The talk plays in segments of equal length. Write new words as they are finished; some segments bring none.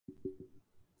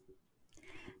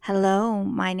Hello,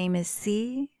 my name is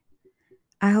C.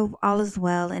 I hope all is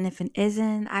well, and if it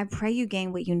isn't, I pray you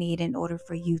gain what you need in order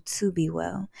for you to be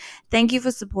well. Thank you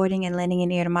for supporting and lending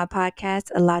an ear to my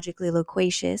podcast, Illogically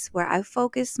Loquacious, where I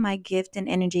focus my gift and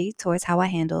energy towards how I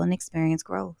handle and experience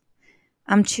growth.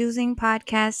 I'm choosing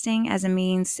podcasting as a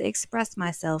means to express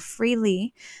myself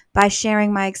freely by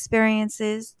sharing my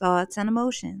experiences, thoughts, and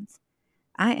emotions.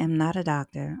 I am not a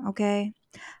doctor, okay?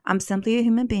 I'm simply a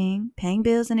human being, paying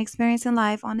bills and experiencing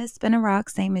life on this spinning rock,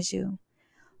 same as you.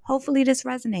 Hopefully, this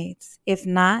resonates. If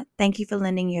not, thank you for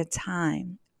lending your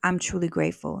time. I'm truly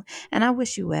grateful, and I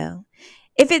wish you well.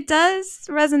 If it does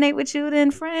resonate with you,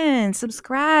 then friends,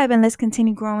 subscribe and let's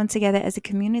continue growing together as a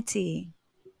community.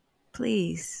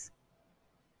 Please,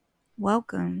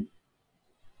 welcome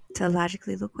to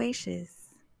Logically Loquacious.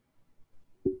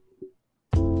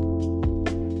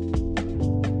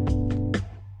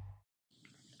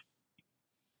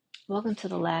 Welcome to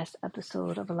the last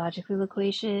episode of Illogically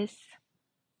Loquacious.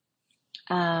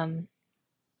 Um,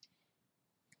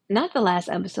 Not the last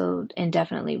episode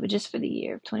indefinitely, but just for the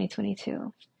year of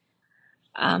 2022.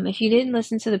 If you didn't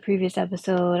listen to the previous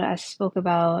episode, I spoke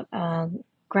about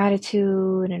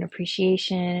gratitude and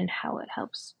appreciation and how it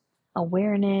helps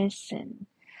awareness, and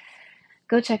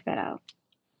go check that out.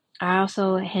 I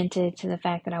also hinted to the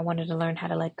fact that I wanted to learn how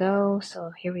to let go,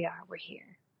 so here we are, we're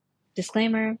here.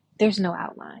 Disclaimer, there's no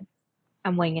outline.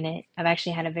 I'm winging it. I've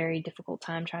actually had a very difficult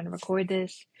time trying to record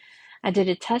this. I did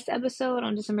a test episode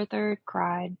on December 3rd,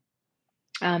 cried.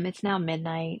 It's now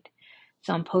midnight,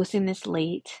 so I'm posting this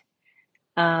late.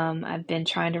 I've been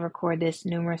trying to record this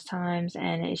numerous times,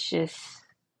 and it's just,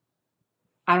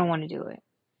 I don't want to do it.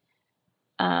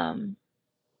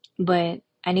 But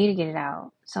I need to get it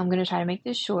out, so I'm going to try to make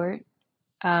this short.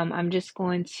 I'm just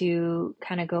going to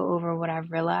kind of go over what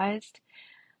I've realized,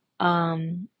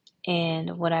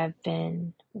 and what I've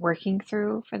been working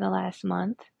through for the last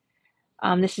month.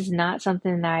 This is not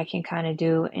something that I can kind of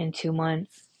do in 2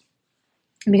 months.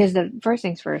 Because the first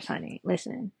things first, honey,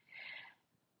 listen.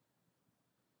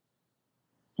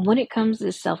 When it comes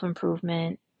to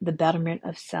self-improvement, the betterment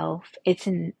of self, it's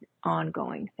an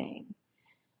ongoing thing.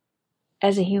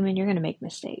 As a human, you're going to make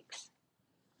mistakes.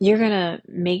 You're going to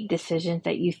make decisions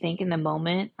that you think in the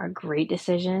moment are great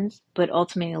decisions, but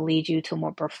ultimately lead you to a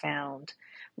more profound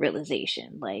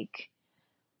realization. Like,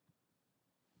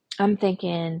 I'm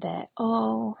thinking that,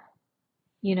 oh,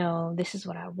 this is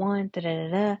what I want, da da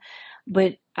da da.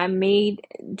 But I made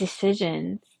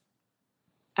decisions.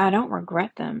 I don't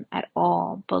regret them at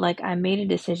all, but like I made a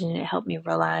decision and it helped me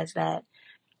realize that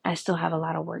I still have a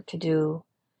lot of work to do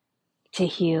to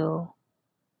heal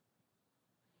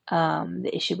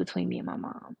the issue between me and my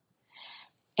mom.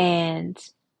 And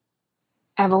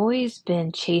I've always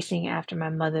been chasing after my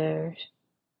mother,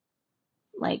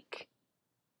 like,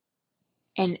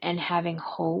 and having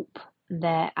hope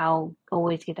that I'll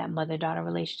always get that mother-daughter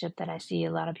relationship that I see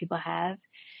a lot of people have.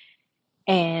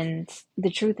 And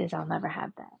the truth is, I'll never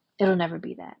have that. It'll never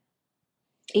be that.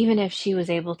 Even if she was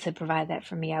able to provide that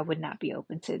for me, I would not be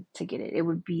open to get it. It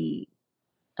would be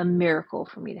a miracle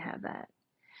for me to have that.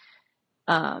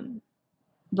 Um,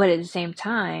 but at the same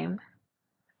time,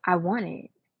 I want it.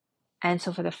 And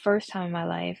so for the first time in my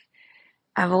life,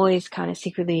 I've always kind of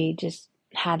secretly just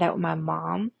had that with my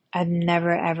mom. I've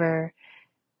never ever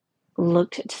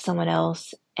looked to someone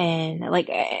else, and like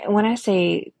when I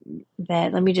say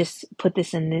that, let me just put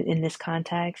this in this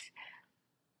context.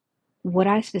 What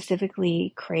I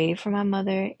specifically crave for my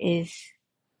mother is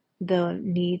the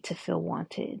need to feel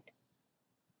wanted.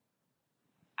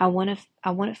 I want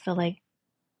to feel like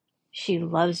she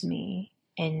loves me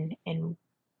and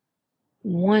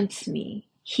wants me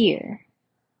here,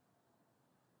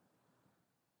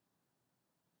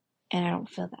 and I don't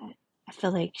feel that. I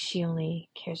feel like she only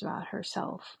cares about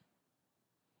herself,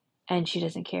 and she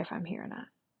doesn't care if I'm here or not.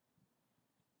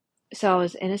 So I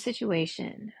was in a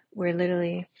situation where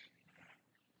literally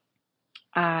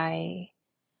I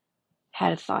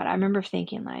had a thought. I remember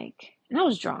thinking like, and I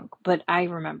was drunk, but I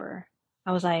remember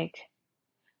I was like,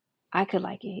 I could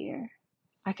like it here.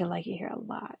 I could like it here a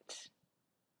lot.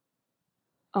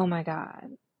 Oh my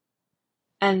God.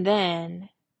 And then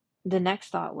the next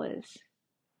thought was,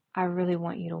 I really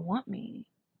want you to want me.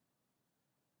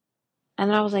 And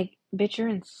then I was like, bitch, you're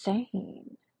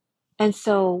insane. And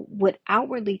so what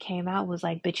outwardly came out was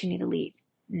like, bitch, you need to leave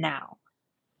now.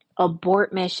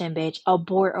 Abort mission, bitch.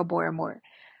 Abort, abort, abort.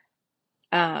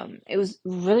 It was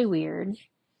really weird.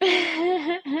 But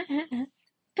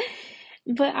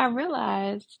I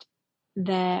realized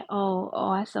that,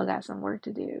 I still got some work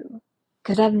to do.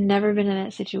 Because I've never been in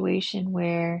that situation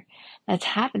where that's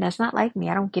happened. That's not like me.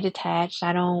 I don't get attached.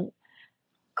 I don't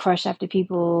crush after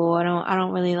people. I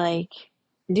don't really like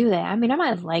do that. I mean, I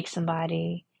might like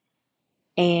somebody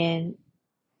and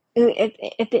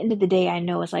at the end of the day, I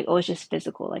know it's like, oh, it's just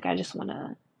physical. Like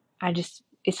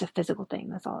it's a physical thing.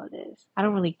 That's all it is. I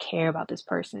don't really care about this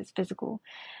person. It's physical,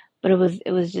 but it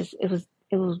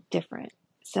was different.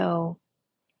 So,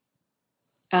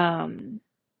 um,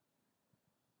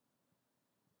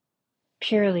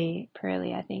 purely,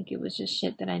 I think it was just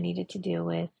shit that I needed to deal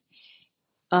with.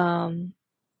 Um,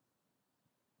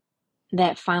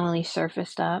 that finally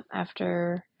surfaced up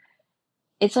after.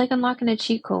 It's like unlocking a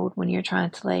cheat code when you're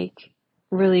trying to like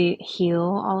really heal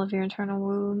all of your internal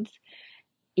wounds.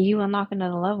 You unlock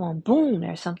another level and boom,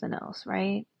 there's something else,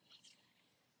 right?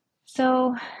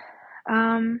 So,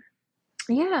 um,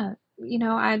 yeah,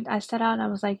 I set out and I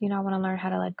was like, I want to learn how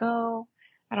to let go.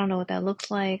 I don't know what that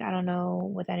looks like. I don't know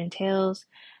what that entails.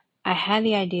 I had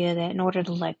the idea that in order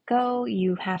to let go,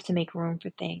 you have to make room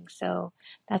for things. So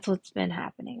that's what's been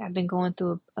happening. I've been going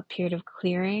through a period of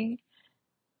clearing.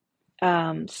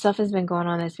 Stuff has been going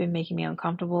on that's been making me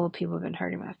uncomfortable. People have been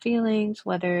hurting my feelings,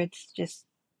 whether it's just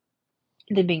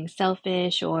them being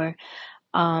selfish or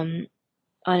um,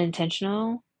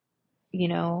 unintentional, you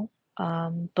know.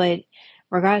 But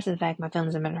regardless of the fact, my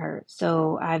feelings have been hurt.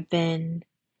 So I've been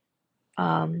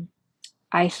um,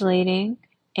 isolating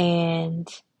and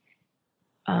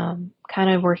kind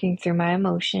of working through my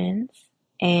emotions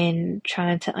and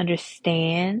trying to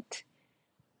understand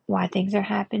why things are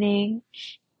happening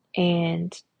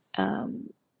and um,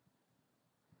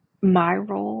 my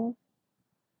role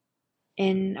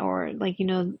in or like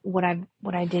what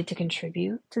I did to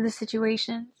contribute to the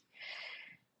situations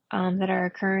that are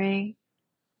occurring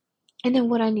and then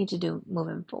what I need to do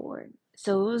moving forward.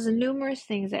 So it was numerous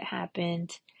things that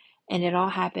happened, and it all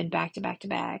happened back to back to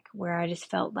back, where I just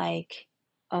felt like,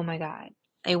 oh my God,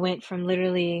 it went from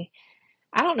literally,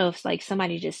 I don't know if it's like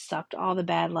somebody just sucked all the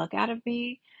bad luck out of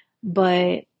me,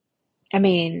 but I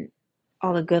mean,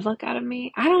 all the good luck out of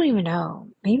me. I don't even know.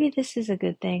 Maybe this is a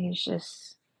good thing. It's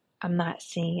just I'm not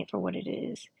seeing it for what it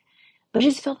is. But it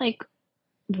just felt like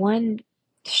one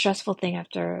stressful thing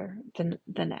after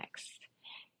the next.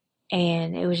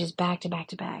 And it was just back to back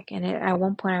to back. And at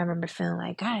one point, I remember feeling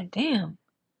like, God damn,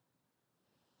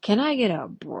 can I get a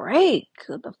break?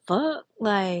 What the fuck?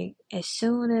 Like, as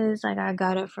soon as like I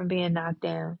got up from being knocked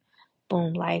down,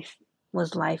 boom, life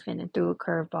was life and threw a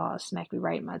curveball, smacked me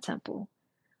right in my temple,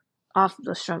 off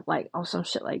the strump, like off some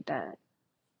shit like that.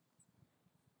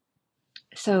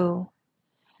 So,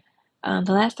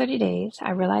 the last 30 days,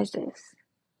 I realized this: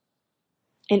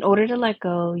 in order to let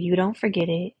go, you don't forget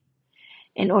it.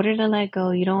 In order to let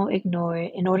go, you don't ignore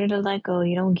it. In order to let go,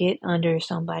 you don't get under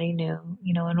somebody new.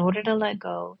 In order to let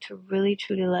go, to really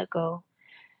truly let go,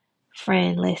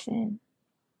 friend, listen,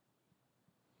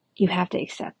 you have to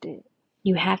accept it.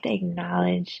 You have to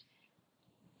acknowledge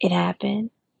it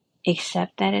happened,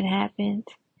 accept that it happened,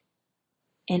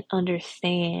 and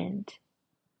understand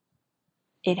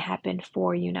it happened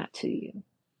for you, not to you.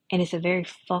 And it's a very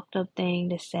fucked up thing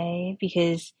to say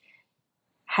because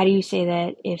how do you say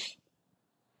that if,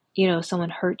 someone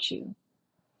hurt you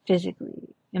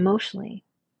physically, emotionally,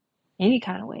 any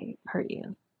kind of way hurt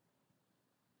you?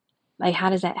 Like, how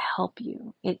does that help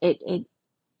you? It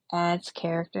adds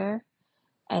character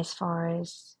as far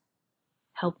as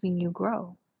helping you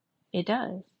grow. It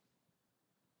does.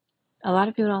 A lot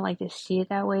of people don't like to see it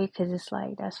that way because it's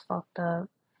like, that's fucked up.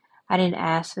 I didn't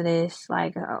ask for this,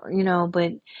 like,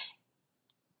 but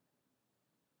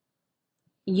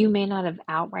you may not have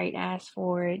outright asked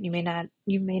for it. You may not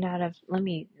have, let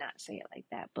me not say it like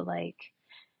that, but like,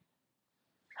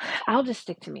 I'll just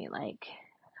stick to me. Like,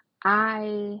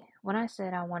 when I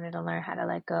said I wanted to learn how to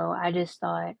let go, I just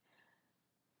thought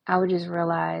I would just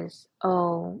realize,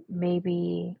 oh,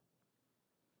 maybe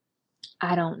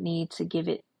I don't need to give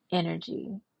it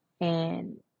energy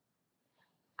and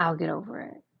I'll get over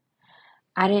it.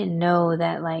 I didn't know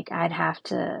that like I'd have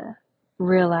to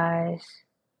realize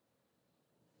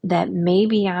that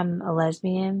maybe I'm a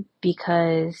lesbian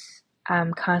because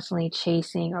I'm constantly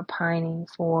chasing or pining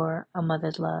for a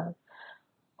mother's love.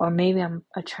 Or maybe I'm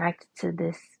attracted to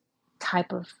this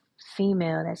type of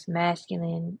female that's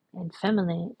masculine and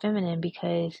feminine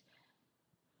because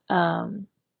um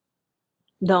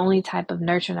the only type of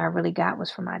nurturing I really got was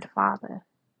from my father.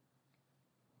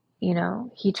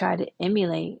 He tried to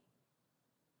emulate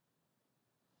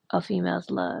a female's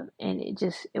love and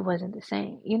it wasn't the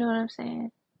same. You know what I'm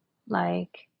saying?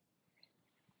 Like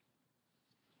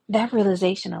that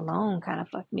realization alone kind of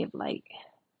fucked me up. Like,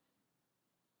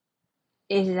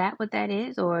 is that what that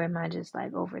is, or am I just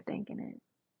like overthinking it?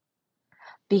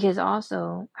 Because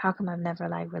also, how come I've never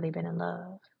like really been in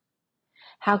love?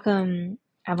 how come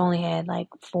I've only had like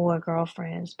 4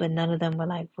 girlfriends, but none of them were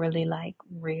like really like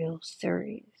real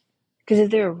serious? Because if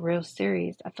they were real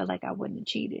serious, I feel like I wouldn't have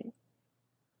cheated.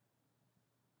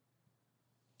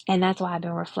 And that's why I've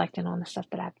been reflecting on the stuff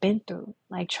that I've been through,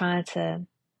 like trying to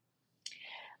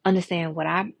understand what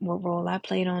role I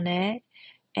played on that,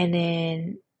 and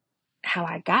then how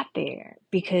I got there.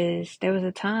 Because there was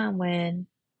a time when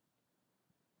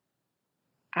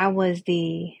I was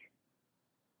the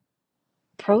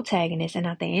protagonist and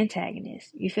not the antagonist.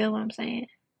 You feel what I'm saying?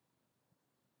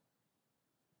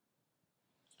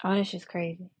 Oh, that's just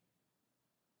crazy.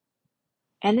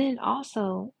 And then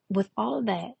also with all of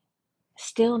that,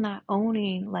 still not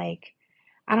owning, like,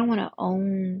 I don't want to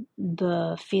own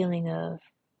the feeling of,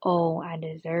 oh, I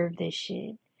deserve this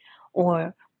shit,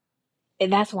 or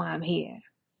that's why I'm here.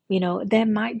 That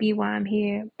might be why I'm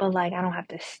here, but like, I don't have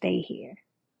to stay here.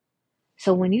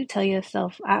 So when you tell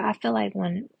yourself, I feel like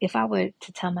if I were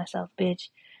to tell myself, bitch,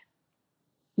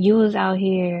 you was out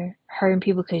here hurting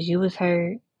people because you was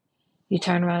hurt, you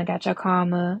turned around and got your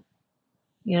karma,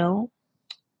 you know,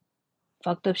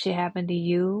 fucked up shit happened to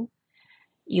you.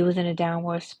 You was in a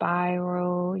downward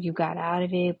spiral. You got out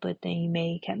of it, but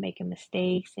then kept making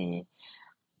mistakes, and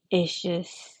it's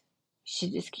just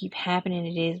should just keep happening.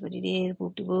 It is what it is.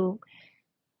 Whoop de whoop.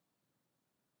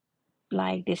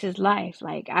 Like, this is life.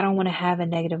 Like, I don't want to have a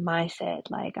negative mindset.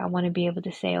 Like, I want to be able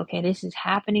to say, okay, this is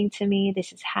happening to me. This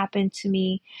has happened to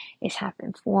me. It's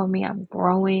happened for me. I'm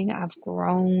growing. I've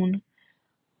grown.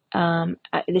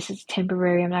 This is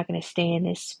temporary. I'm not going to stay in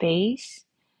this space,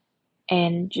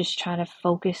 and just trying to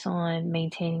focus on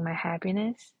maintaining my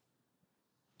happiness.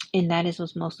 And that is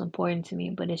what's most important to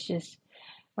me. But it's just,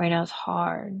 right now, it's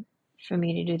hard for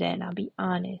me to do that. And I'll be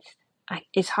honest.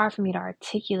 It's hard for me to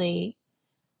articulate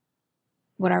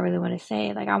what I really want to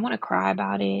say. Like, I want to cry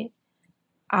about it.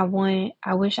 I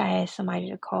wish I had somebody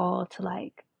to call to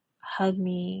like hug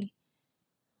me.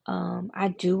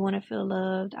 I do want to feel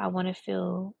loved. I want,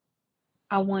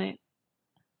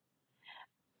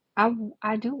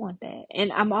 I do want that.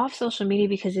 And I'm off social media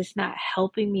because it's not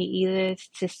helping me either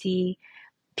to see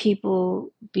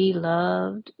people be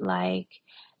loved. Like,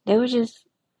 there was just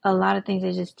a lot of things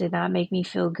that just did not make me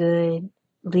feel good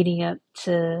leading up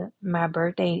to my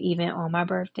birthday, and even on my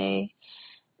birthday.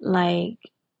 Like,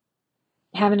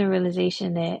 having a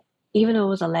realization that even though it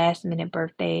was a last minute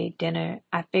birthday dinner,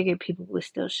 I figured people would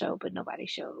still show, but nobody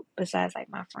showed besides like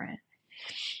my friend.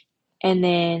 And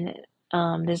then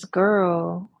this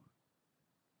girl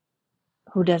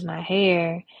who does my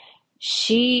hair,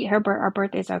 our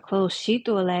birthdays are close. She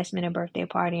threw a last minute birthday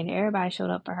party and everybody showed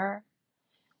up for her.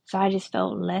 So I just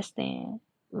felt less than,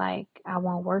 like I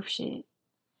wasn't worth shit.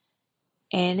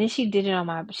 And then she did it on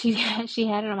my she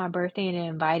had it on my birthday and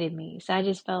invited me. So I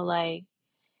just felt like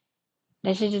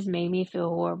that shit just made me feel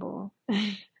horrible.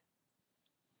 And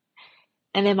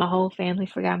then my whole family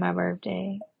forgot my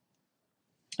birthday.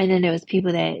 And then there was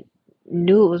people that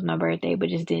knew it was my birthday but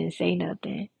just didn't say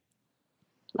nothing,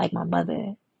 like my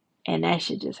mother. And that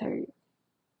shit just hurt.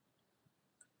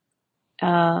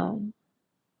 Um,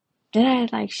 then I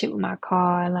had like shit with my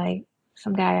car, like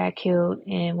some guy got killed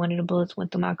and one of the bullets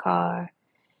went through my car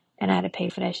and I had to pay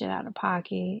for that shit out of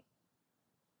pocket.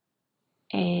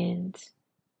 And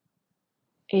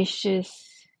it's just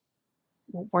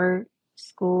work,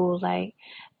 school, like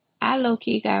I low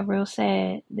key got real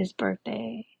sad this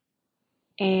birthday.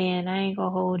 And I ain't gonna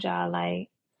hold y'all, like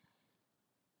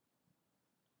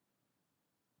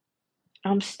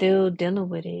I'm still dealing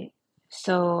with it.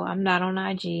 So I'm not on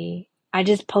IG. I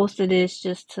just posted this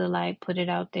just to like put it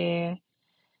out there.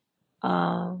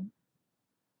 Um,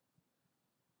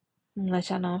 let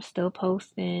y'all know I'm still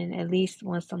posting at least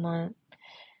once a month.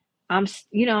 I'm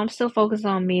still focused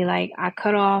on me. Like I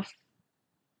cut off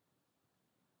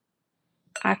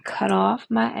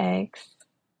my ex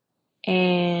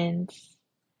and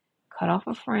cut off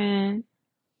a friend.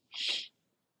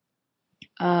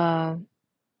 Um,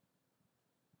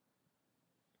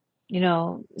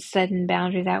 setting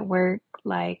boundaries at work,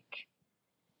 like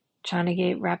trying to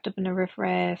get wrapped up in the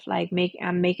riffraff. Like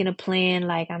I'm making a plan.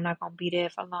 Like I'm not gonna be there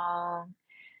for long.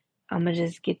 I'm gonna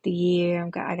just get the year.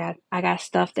 I got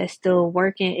stuff that's still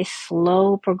working. It's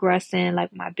slow progressing,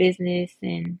 like my business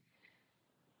and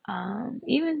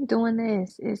even doing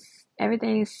this. It's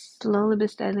everything's slowly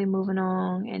but steadily moving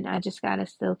on, and I just gotta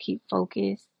still keep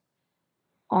focused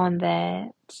on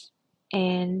that.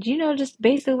 And just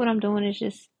basically what I'm doing is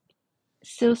just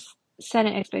still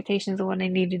setting expectations of what I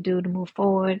need to do to move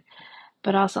forward,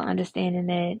 but also understanding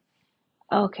that,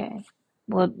 okay,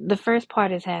 well, the first part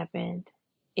has happened.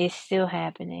 It's still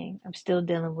happening. I'm still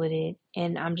dealing with it,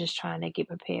 and I'm just trying to get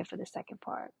prepared for the second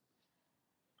part.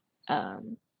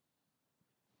 Um,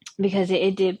 because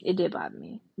it did bother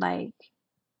me. Like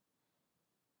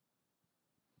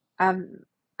I'm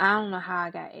I don't know how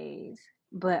I got A's,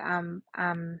 but I'm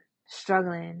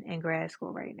struggling in grad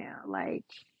school right now. Like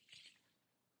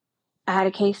I had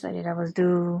a case study that was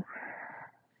due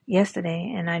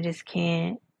yesterday, and I just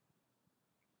can't.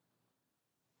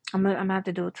 I'm gonna have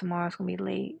to do it tomorrow. It's gonna be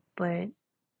late, but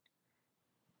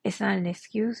it's not an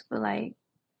excuse. But like,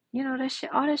 that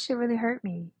shit, all that shit really hurt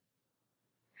me.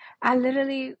 I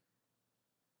literally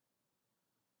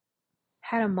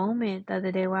had a moment the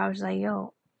other day where I was like,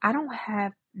 yo, I don't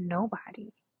have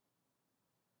nobody.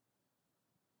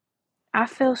 I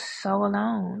feel so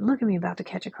alone. Look at me about to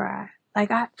catch a cry.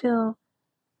 Like, I feel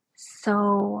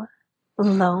so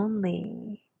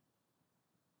lonely.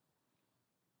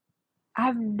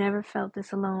 I've never felt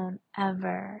this alone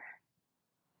ever.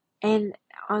 And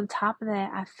on top of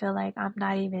that, I feel like I'm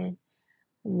not even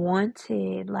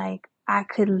wanted. Like, I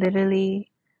could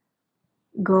literally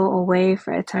go away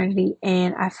for eternity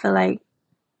and I feel like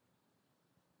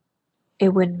it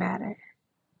wouldn't matter.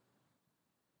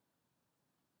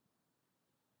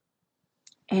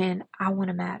 And I want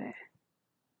to matter.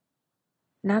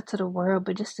 Not to the world,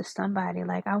 but just to somebody.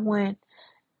 Like, I want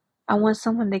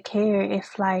someone to care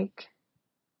if like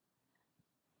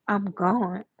I'm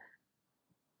gone.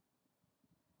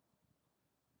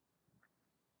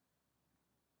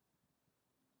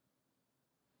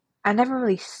 I never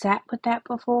really sat with that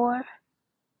before.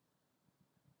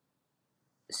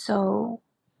 So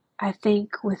I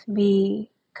think with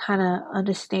me kind of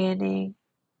understanding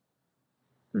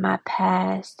my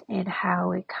past and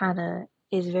how it kind of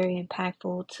is very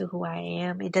impactful to who I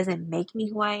am. It doesn't make me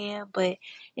who I am, but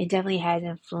it definitely has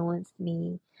influenced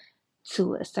me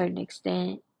to a certain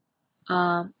extent.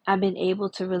 I've been able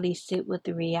to really sit with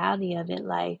the reality of it,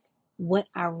 like what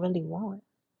I really want.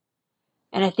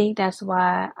 And I think that's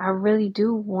why I really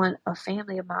do want a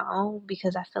family of my own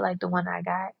because I feel like the one I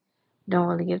got don't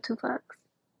really give two fucks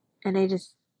and they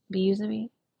just be using me.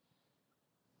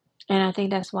 And I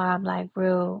think that's why I'm like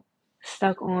real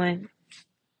stuck on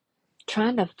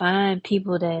trying to find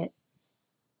people that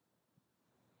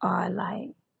are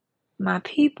like my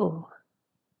people,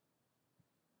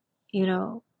 you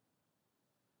know,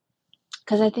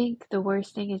 because I think the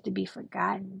worst thing is to be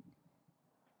forgotten.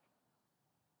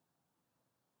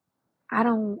 I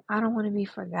don't want to be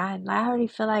forgotten. Like, I already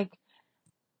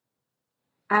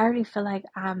feel like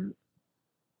I'm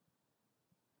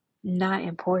not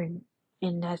important,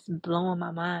 and that's blowing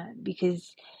my mind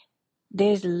because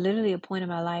there's literally a point in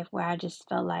my life where I just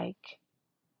felt like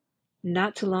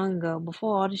not too long ago,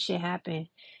 before all this shit happened,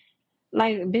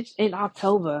 like bitch, in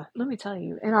October. Let me tell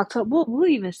you, in October, we'll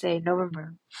even say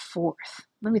November 4th.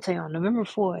 Let me tell you, on November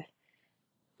 4th,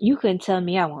 you couldn't tell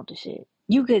me I want the shit.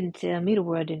 You couldn't tell me the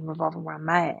world didn't revolve around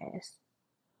my ass.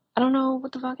 I don't know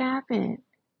what the fuck happened.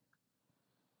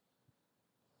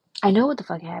 I know what the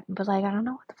fuck happened, but like I don't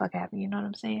know what the fuck happened. You know what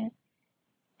I'm saying?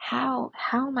 How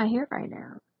am I here right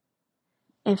now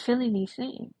and feeling these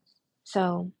things?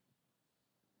 So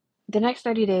the next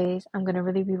 30 days, I'm gonna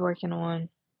really be working on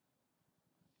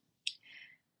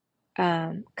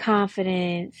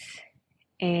confidence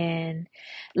and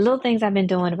little things I've been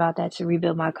doing about that to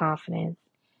rebuild my confidence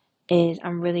is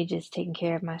I'm really just taking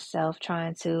care of myself,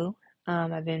 trying to.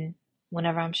 I've been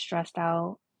whenever I'm stressed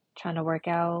out, trying to work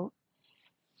out.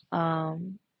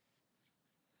 Um,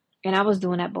 and I was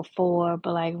doing that before,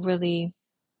 but like really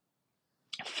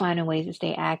finding ways to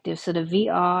stay active. So the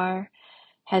VR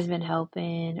has been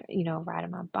helping,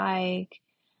 riding my bike,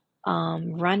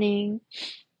 running,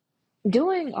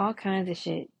 doing all kinds of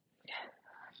shit.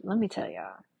 Let me tell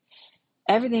y'all,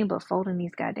 everything but folding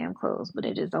these goddamn clothes, but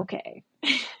it is okay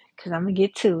because I'm gonna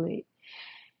get to it.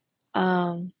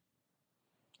 Um,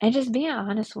 and just being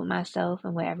honest with myself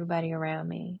and with everybody around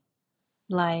me.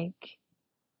 Like,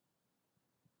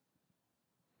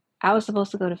 I was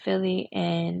supposed to go to Philly,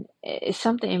 and it's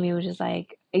something in me was just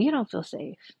like, you don't feel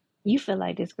safe. You feel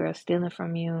like this girl's stealing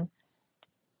from you.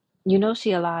 You know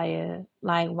she a liar.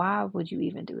 Like, why would you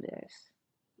even do this?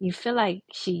 You feel like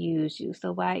she used you,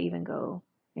 so why even go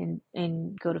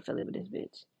and go to Philly with this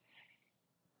bitch?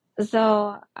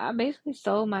 So I basically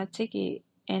sold my ticket,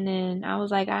 and then I was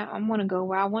like, I'm gonna go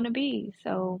where I want to be.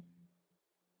 So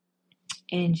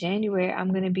in January,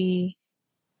 I'm gonna be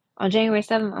on January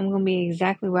 7th. I'm gonna be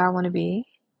exactly where I want to be,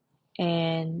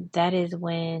 and that is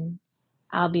when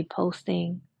I'll be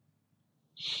posting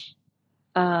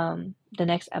the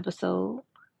next episode,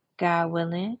 God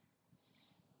willing.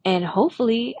 And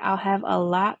hopefully I'll have a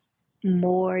lot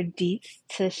more deets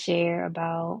to share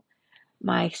about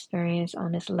my experience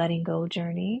on this letting go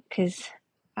journey because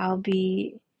I'll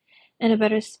be in a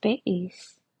better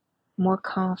space, more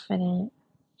confident,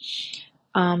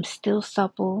 still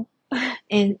supple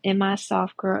in my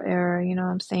soft girl era, you know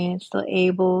what I'm saying? Still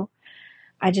able.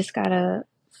 I just gotta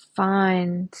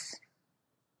find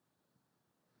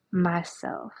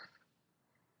myself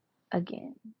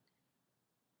again.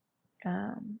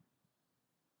 Um,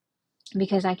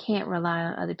 because I can't rely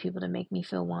on other people to make me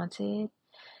feel wanted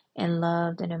and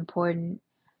loved and important.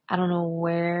 I don't know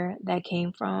where that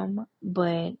came from,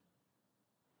 but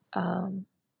um,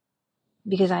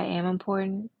 because I am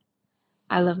important,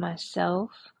 I love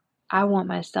myself. I want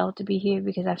myself to be here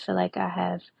because I feel like I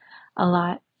have a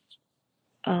lot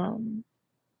um,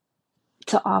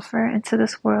 to offer into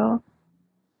this world,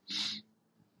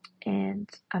 and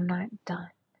I'm not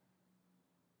done,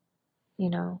 you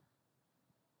know?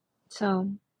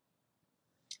 So,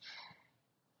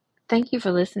 thank you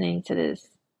for listening to this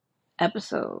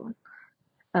episode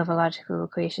of Illogical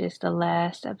Loquacious, the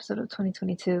last episode of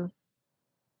 2022.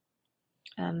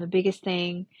 The biggest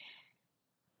thing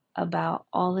about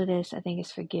all of this, I think,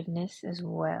 is forgiveness as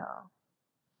well.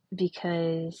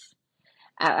 Because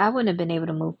I wouldn't have been able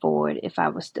to move forward if I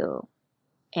was still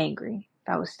angry,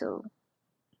 if I was still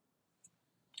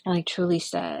like truly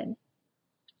sad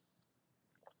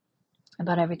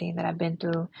about everything that I've been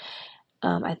through.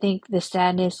 I think the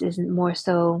sadness is more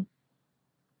so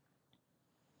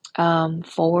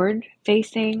forward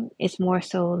facing. It's more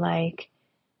so like,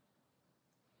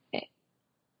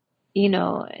 you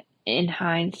know, in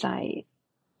hindsight,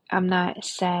 I'm not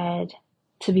sad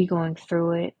to be going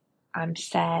through it. I'm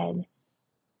sad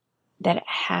that it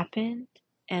happened,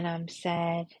 and I'm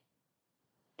sad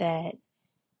that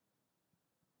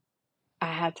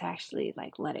I had to actually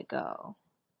like let it go.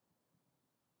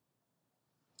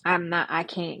 I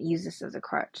can't use this as a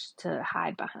crutch to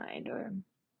hide behind, or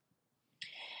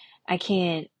I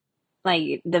can't,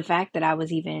 like, the fact that I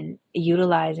was even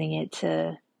utilizing it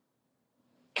to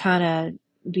kind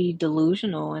of be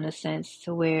delusional in a sense,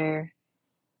 to where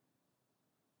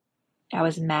I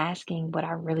was masking what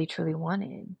I really truly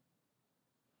wanted.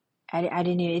 I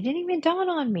didn't even, it didn't even dawn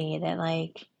on me that,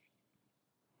 like,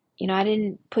 I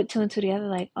didn't put two and two together,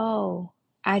 like, oh,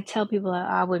 I tell people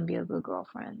I wouldn't be a good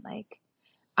girlfriend. Like,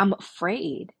 I'm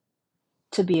afraid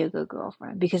to be a good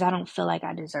girlfriend because I don't feel like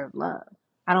I deserve love.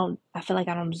 I feel like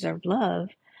I don't deserve love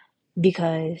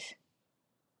because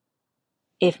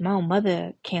if my own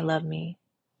mother can't love me,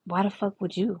 why the fuck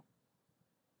would you?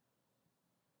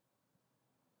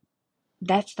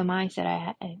 That's the mindset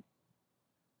I had.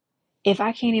 If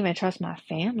I can't even trust my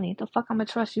family, the fuck I'm gonna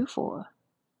trust you for?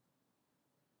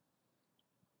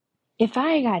 If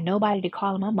I ain't got nobody to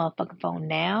call on my motherfucking phone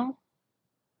now,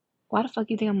 why the fuck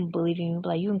you think I'm gonna believe you?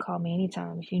 Like, you can call me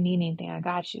anytime. If you need anything, I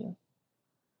got you.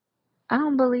 I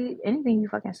don't believe anything you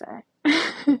fucking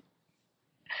say.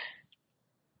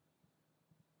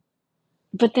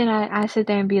 But then I sit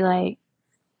there and be like,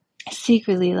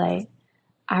 secretly, like,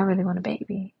 I really want a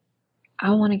baby.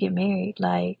 I want to get married.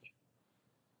 Like,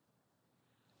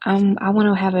 I want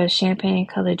to have a champagne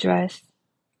colored dress,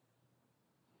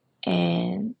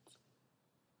 and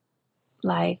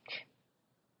like,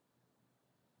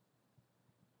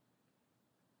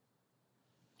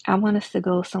 I want us to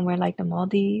go somewhere like the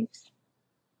Maldives.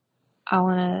 I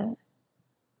want to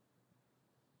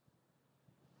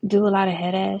do a lot of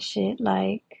head ass shit.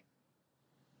 Like,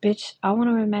 bitch, I want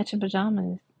to wear matching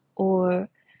pajamas, or,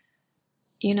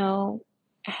 you know,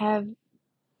 have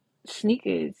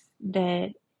sneakers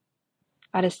that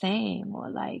are the same, or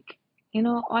like,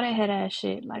 all that head ass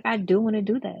shit. Like, I do want to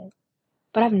do that,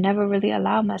 but I've never really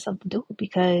allowed myself to do it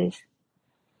because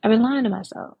I've been lying to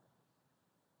myself.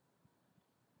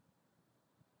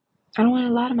 I don't want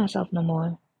to lie to myself no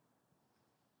more.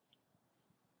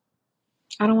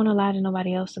 I don't want to lie to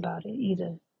nobody else about it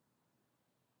either.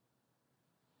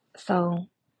 So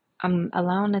I'm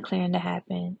allowing the clearing to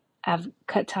happen. I've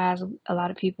cut ties with a lot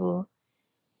of people,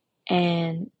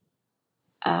 and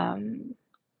um,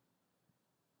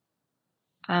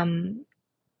 I'm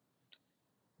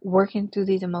working through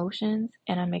these emotions,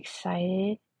 and I'm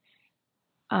excited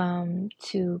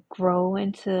to grow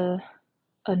into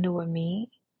a newer me.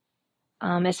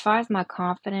 As far as my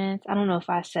confidence, I don't know if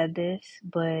I said this,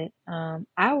 but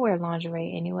I wear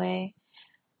lingerie anyway.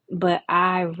 But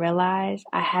I realize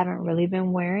I haven't really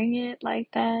been wearing it like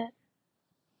that.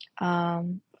 For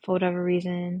whatever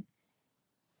reason,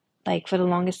 like for the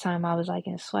longest time, I was like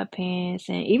in sweatpants,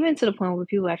 and even to the point where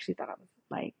people actually thought I was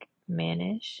like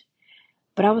mannish,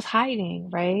 but I was hiding,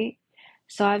 right?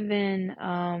 So I've been,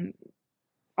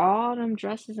 all them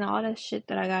dresses and all that shit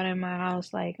that I got in my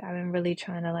house, like I've been really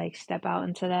trying to like step out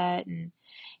into that, and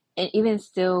even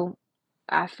still,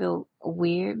 I feel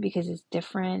weird because it's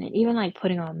different. And even like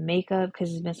putting on makeup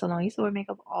because it's been so long. I used to wear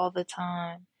makeup all the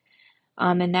time.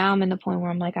 And now I'm in the point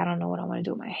where I'm like, I don't know what I want to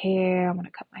do with my hair. I want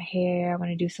to cut my hair. I want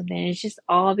to do something. And it's just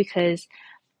all because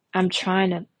I'm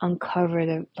trying to uncover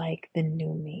the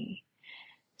new me.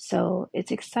 So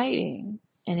it's exciting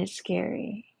and it's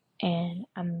scary. And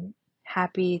I'm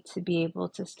happy to be able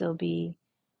to still be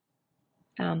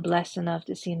blessed enough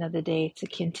to see another day to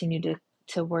continue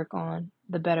to work on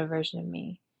the better version of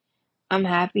me. I'm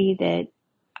happy that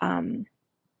um,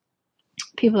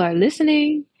 people are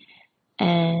listening,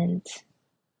 and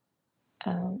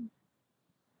um,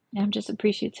 I'm just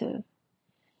appreciative.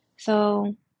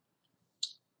 So,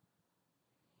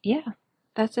 yeah,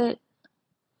 that's it.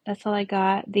 That's all I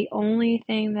got. The only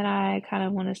thing that I kind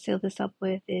of want to seal this up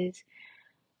with is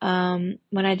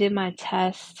when I did my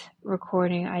test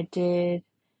recording, I did,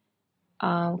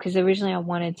 because originally I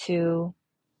wanted to,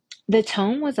 the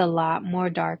tone was a lot more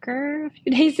darker a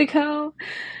few days ago.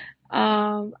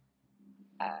 Um,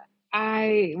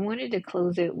 I wanted to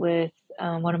close it with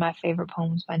one of my favorite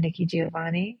poems by Nikki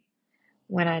Giovanni,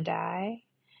 When I Die.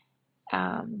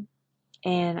 Um,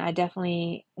 and I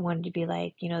definitely wanted to be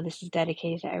like, this is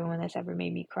dedicated to everyone that's ever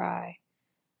made me cry.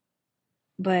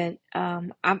 But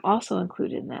I'm also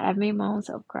included in that. I've made my own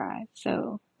self cry.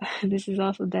 So this is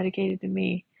also dedicated to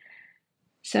me.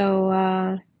 So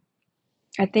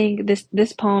I think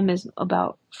this poem is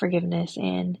about forgiveness,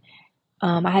 and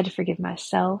I had to forgive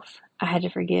myself. I had to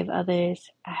forgive others.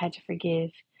 I had to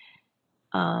forgive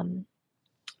um,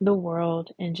 the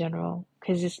world in general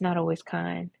because it's not always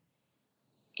kind.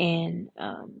 And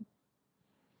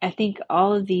I think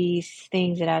all of these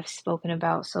things that I've spoken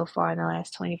about so far in the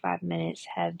last 25 minutes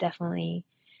have definitely,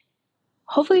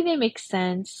 hopefully, they make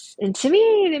sense. And to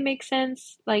me, they make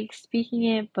sense, like speaking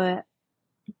it, but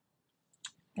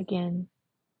again,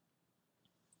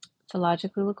 it's a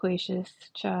logically loquacious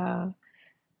child.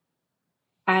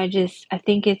 I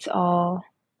think it's all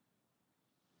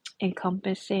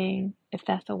encompassing, if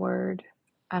that's a word.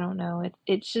 I don't know.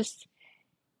 It's just,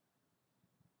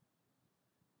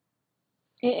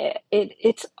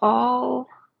 it's all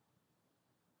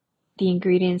the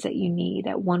ingredients that you need,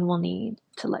 that one will need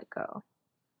to let go.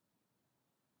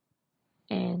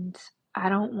 And I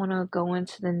don't want to go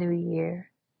into the new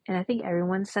year. And I think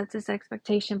everyone sets this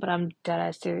expectation, but I'm dead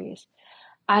ass serious.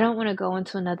 I don't want to go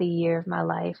into another year of my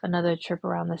life, another trip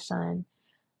around the sun,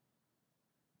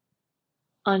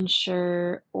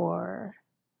 unsure or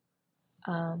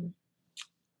um,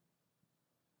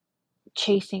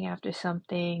 chasing after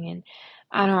something. And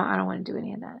I don't want to do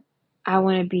any of that. I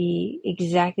want to be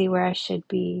exactly where I should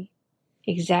be,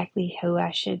 exactly how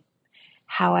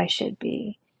I should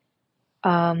be.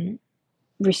 Um,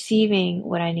 Receiving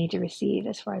what I need to receive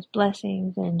as far as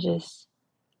blessings and just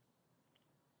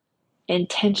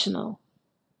intentional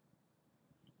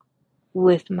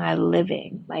with my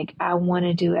living. Like, I want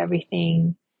to do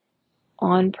everything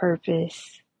on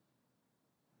purpose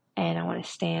and I want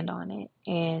to stand on it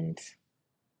and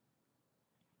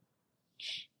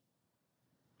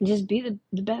just be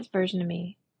the best version of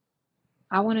me.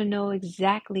 I want to know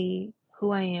exactly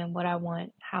who I am, what I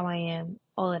want, how I am,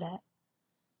 all of that.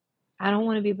 I don't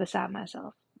want to be beside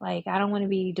myself. Like, I don't want to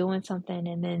be doing something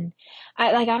and then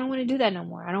I don't want to do that no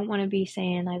more. I don't want to be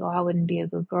saying like, oh, I wouldn't be a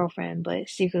good girlfriend, but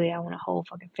secretly I want a whole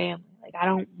fucking family. Like, I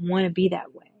don't want to be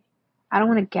that way. I don't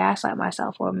want to gaslight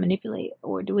myself or manipulate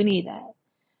or do any of that.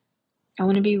 I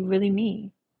want to be really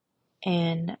me.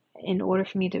 And in order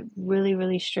for me to really,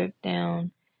 really strip down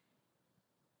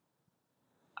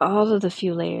all of the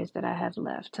few layers that I have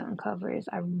left to uncover is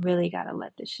I really gotta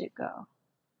let this shit go.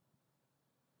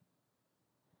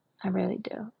 I really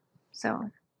do.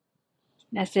 So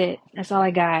that's it. That's all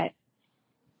I got.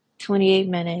 28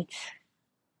 minutes.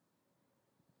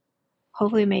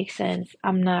 Hopefully it makes sense.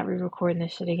 I'm not re-recording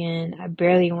this shit again. I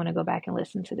barely want to go back and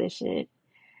listen to this shit.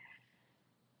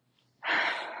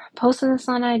 Posting this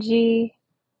on IG.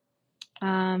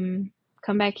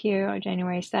 Come back here on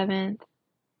January 7th.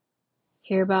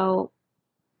 Hear about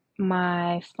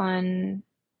my fun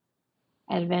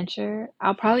adventure.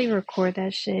 I'll probably record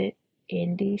that shit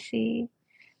in DC.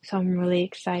 So I'm really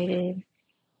excited.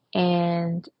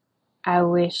 And I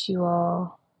wish you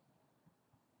all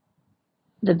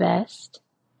the best.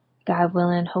 God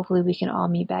willing, hopefully we can all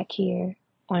meet back here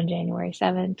on January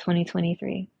 7th,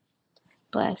 2023.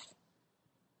 Bless.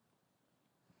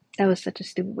 That was such a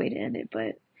stupid way to end it,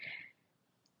 but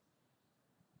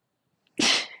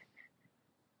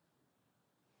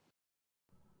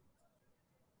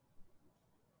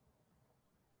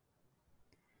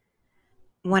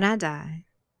When I die,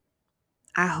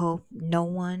 I hope no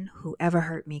one who ever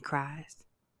hurt me cries.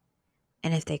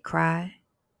 And if they cry,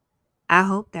 I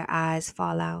hope their eyes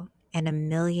fall out and a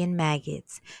million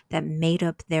maggots that made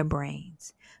up their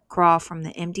brains crawl from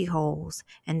the empty holes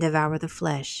and devour the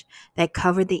flesh that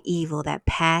covered the evil that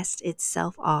passed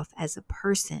itself off as a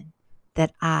person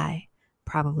that I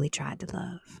probably tried to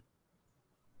love.